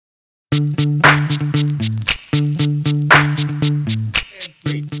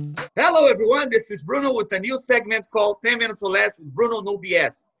everyone. This is Bruno with a new segment called 10 Minutes or Less with Bruno No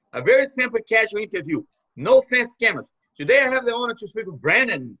BS. A very simple, casual interview. No fancy cameras. Today I have the honor to speak with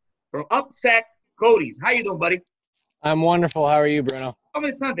Brandon from OpSec Coatings. How you doing, buddy? I'm wonderful. How are you, Bruno? Tell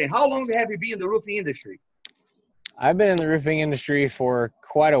me something. How long have you been in the roofing industry? I've been in the roofing industry for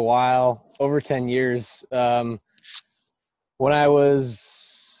quite a while, over 10 years. When I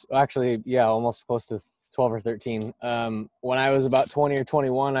was almost close to 12 or 13. When I was about 20 or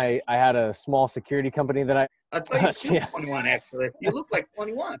 21, I had a small security company that I thought you still 21, actually. You look like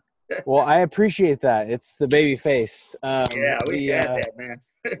 21. Well, I appreciate that. It's the baby face. Yeah, I wish you had that,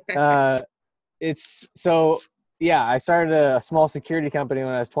 man. I started a small security company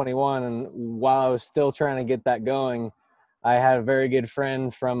when I was 21, and while I was still trying to get that going, I had a very good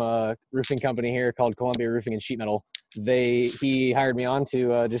friend from a roofing company here called Columbia Roofing and Sheet Metal. He hired me on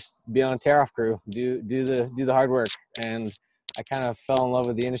to just be on a tear-off crew, do the hard work, and I kind of fell in love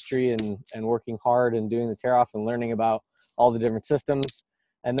with the industry and working hard and doing the tear-off and learning about all the different systems.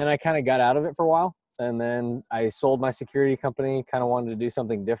 And then I kind of got out of it for a while, and then I sold my security company, kind of wanted to do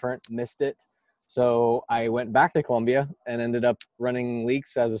something different, missed it. So I went back to Columbia and ended up running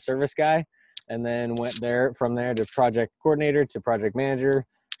leaks as a service guy, and then went from there to project coordinator to project manager.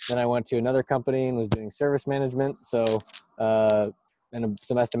 Then I went to another company and was doing service management. So, and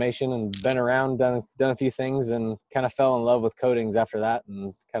some estimation, and been around, done a few things, and kind of fell in love with coatings after that,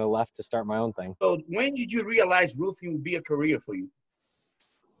 and kind of left to start my own thing. So when did you realize roofing would be a career for you?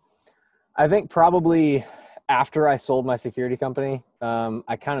 I think probably after I sold my security company.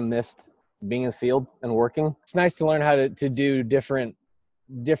 I kind of missed being in the field and working. It's nice to learn how to do different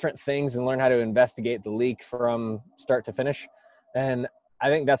things and learn how to investigate the leak from start to finish. And I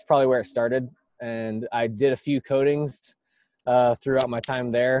think that's probably where it started. And I did a few coatings throughout my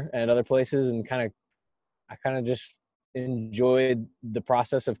time there and other places, and I kind of just enjoyed the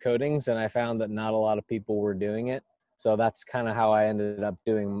process of coatings, and I found that not a lot of people were doing it. So that's kind of how I ended up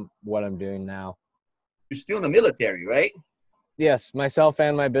doing what I'm doing now. You're still in the military, right? Yes, myself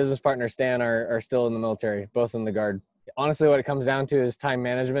and my business partner Stan are still in the military, both in the Guard. Honestly, what it comes down to is time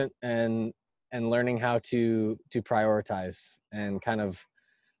management and learning how to prioritize and kind of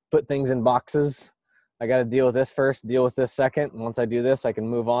put things in boxes. I got to deal with this first, deal with this second. And once I do this, I can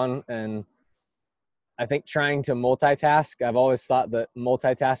move on. And I think trying to multitask, I've always thought that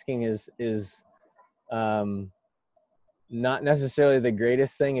multitasking is not necessarily the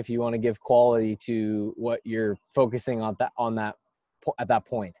greatest thing if you want to give quality to what you're focusing on at that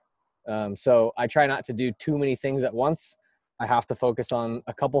point. So I try not to do too many things at once. I have to focus on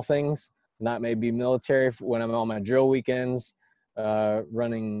a couple things, and that may be military when I'm on my drill weekends,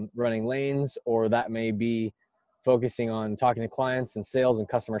 running lanes, or that may be focusing on talking to clients and sales and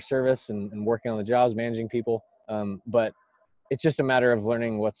customer service and working on the jobs, managing people. But it's just a matter of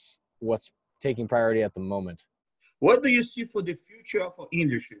learning what's taking priority at the moment. What do you see for the future of our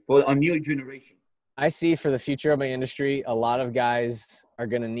industry, for a new generation? I see for the future of my industry, a lot of guys are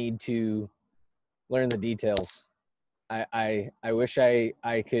going to need to learn the details. I wish I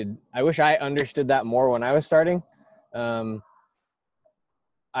understood that more when I was starting.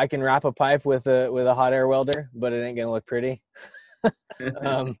 I can wrap a pipe with a hot air welder, but it ain't going to look pretty.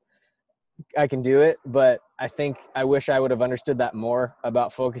 I can do it, but I wish I would have understood that more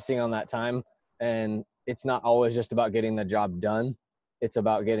about focusing on that time. And it's not always just about getting the job done. It's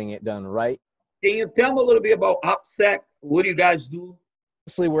about getting it done right. Can you tell me a little bit about OpSec? What do you guys do?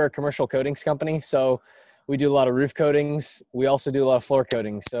 Mostly we're a commercial coatings company, so we do a lot of roof coatings. We also do a lot of floor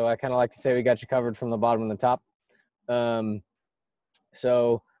coatings. So I kind of like to say we got you covered from the bottom to the top.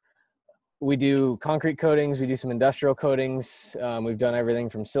 So we do concrete coatings. We do some industrial coatings. We've done everything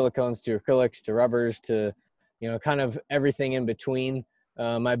from silicones to acrylics to rubbers to, kind of everything in between.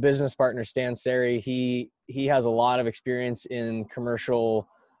 My business partner, Stan Sari, he has a lot of experience in commercial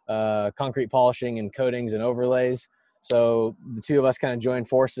concrete polishing and coatings and overlays. So the two of us kind of join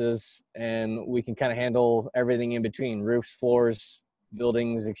forces, and we can kind of handle everything in between: roofs, floors,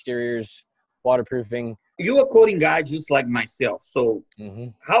 buildings, exteriors, waterproofing. You're a coating guy just like myself. So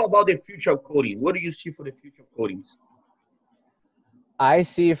How about the future of coating? What do you see for the future of coatings? I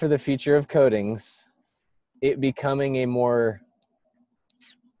see for the future of coatings it becoming a more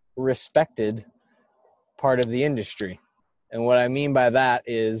respected part of the industry. And what I mean by that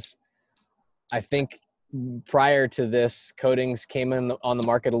is, I think prior to this, coatings came on the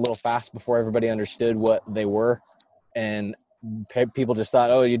market a little fast before everybody understood what they were. And people just thought,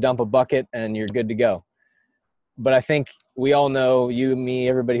 oh, you dump a bucket and you're good to go. But I think we all know, you, me,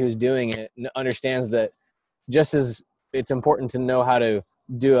 everybody who's doing it understands that just as it's important to know how to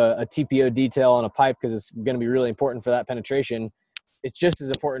do a TPO detail on a pipe, because it's going to be really important for that penetration, it's just as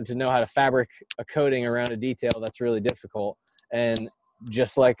important to know how to fabric a coating around a detail that's really difficult. And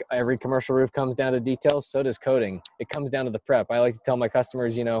just like every commercial roof comes down to details, so does coating. It comes down to the prep. I like to tell my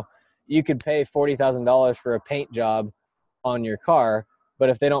customers, you know, you could pay $40,000 for a paint job on your car, but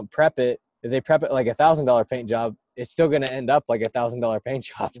if they don't prep it, if they prep it like $1,000 paint job, it's still going to end up like $1,000 paint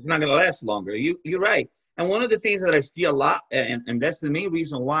job. It's not going to last longer. You're right. And one of the things that I see a lot, and that's the main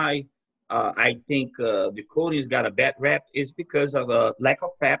reason why I think the coating's got a bad rep, is because of a lack of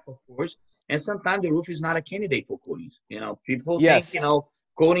prep, of course. And sometimes the roof is not a candidate for coatings. You know, people think, you know,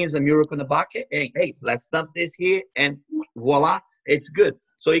 coating is a miracle in the bucket. Hey, let's dump this here and voila, it's good.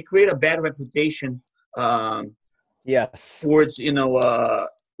 So it creates a bad reputation towards, you know,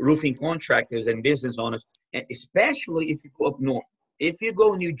 roofing contractors and business owners, and especially if you go up north. If you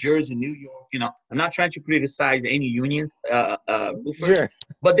go New Jersey, New York, you know, I'm not trying to criticize any unions, roofers,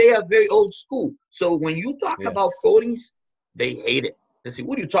 but they are very old school. So when you talk about coatings, they hate it. They say,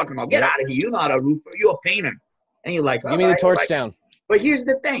 what are you talking about? Get out of here. You're not a roofer. You're a painter. And you're like, give me the torch down. But here's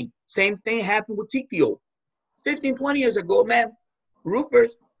the thing. Same thing happened with TPO. 15, 20 years ago, man,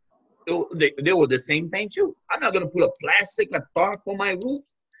 roofers, they were the same thing too. I'm not going to put a plastic, a tarp on my roof.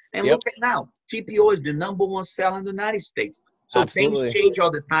 And look at now. TPO is the #1 seller in the United States. So things change all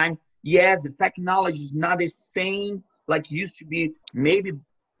the time. Yes, the technology is not the same like it used to be. Maybe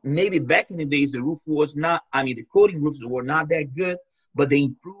back in the days, the roof was not, I mean, the coating roofs were not that good, but they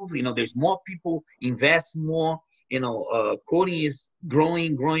improve. You know, there's more people invest more. You know, coating is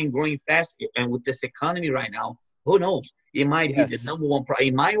growing fast. And with this economy right now, who knows? It might be the #1 product.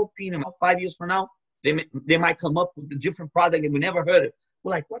 In my opinion, about 5 years from now, they might come up with a different product that we never heard of.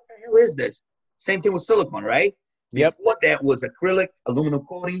 We're like, what the hell is this? Same thing with silicone, right? Before that was acrylic, aluminum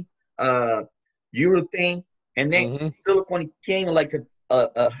coating, urethane, and then silicone came like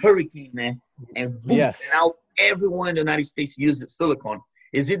a hurricane, man. And boom, and now everyone in the United States uses silicone.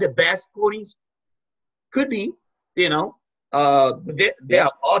 Is it the best coatings? Could be, you know. But there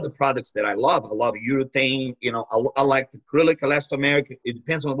are other products that I love. I love urethane. You know, I like acrylic, elastomeric. It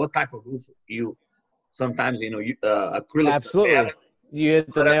depends on what type of roof you. Sometimes, you know, acrylic. Absolutely, you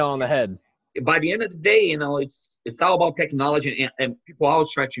hit the nail on the head. By the end of the day, you know, it's all about technology, and people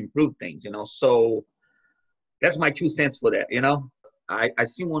always try to improve things, you know. So that's my 2 cents for that, you know. I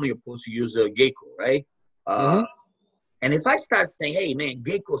see one of your posts, you use Geico, right? And if I start saying, hey, man,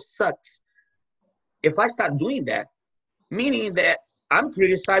 Geico sucks, if I start doing that, meaning that I'm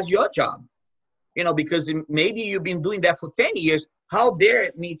criticizing your job, you know, because maybe you've been doing that for 10 years. How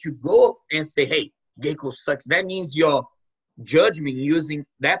dare me to go and say, hey, Geico sucks? That means your judgment using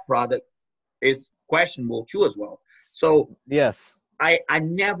that product is questionable too as well. So I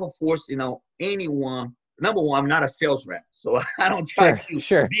never force, you know, anyone. #1, I'm not a sales rep, so I don't try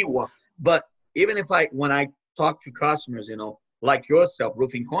to be one. But even if when I talk to customers, you know, like yourself,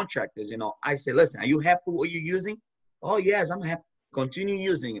 roofing contractors, you know, I say, listen, are you happy with what you're using? Oh yes, I'm happy. Continue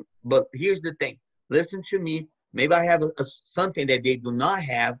using it. But here's the thing. Listen to me. Maybe I have something that they do not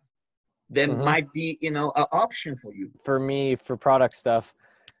have that might be, you know, an option for you. For me, for product stuff,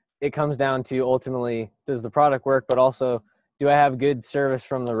 it comes down to ultimately, does the product work, but also, do I have good service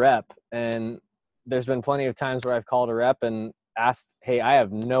from the rep? And there's been plenty of times where I've called a rep and asked, hey, I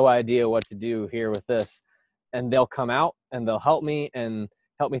have no idea what to do here with this. And they'll come out and they'll help me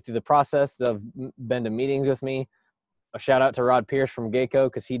through the process. They've been to meetings with me. A shout out to Rod Pierce from Geico,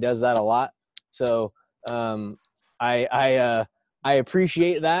 because he does that a lot. So I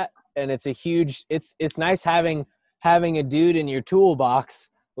appreciate that. And it's a huge, it's nice having a dude in your toolbox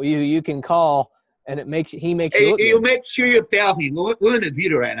who you can call, and he makes you look good. You make sure you tell him. We're in the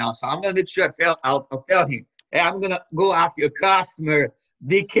video right now, so I'm gonna make sure I'll tell him. Hey, I'm gonna go after your customer.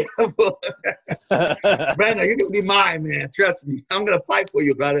 Be careful. Brandon, you're gonna be mine, man. Trust me. I'm gonna fight for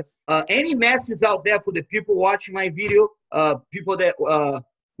you, brother. Any messages out there for the people watching my video? People that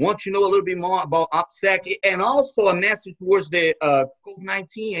want to know a little bit more about OpSec, and also a message towards the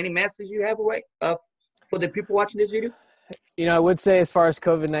COVID-19. Any message you have, for the people watching this video? You know, I would say, as far as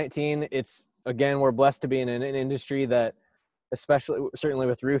COVID-19, we're blessed to be in an industry that, certainly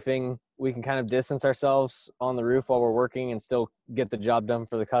with roofing, we can kind of distance ourselves on the roof while we're working and still get the job done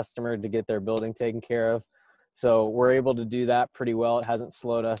for the customer to get their building taken care of. So we're able to do that pretty well. It hasn't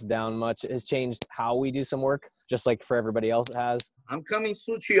slowed us down much. It has changed how we do some work, just like for everybody else it has. I'm coming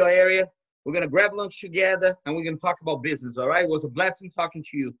soon to your area. We're going to grab lunch together, and we're going to talk about business, all right? It was a blessing talking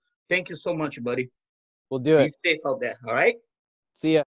to you. Thank you so much, buddy. We'll do it. Be safe out there, all right? See ya.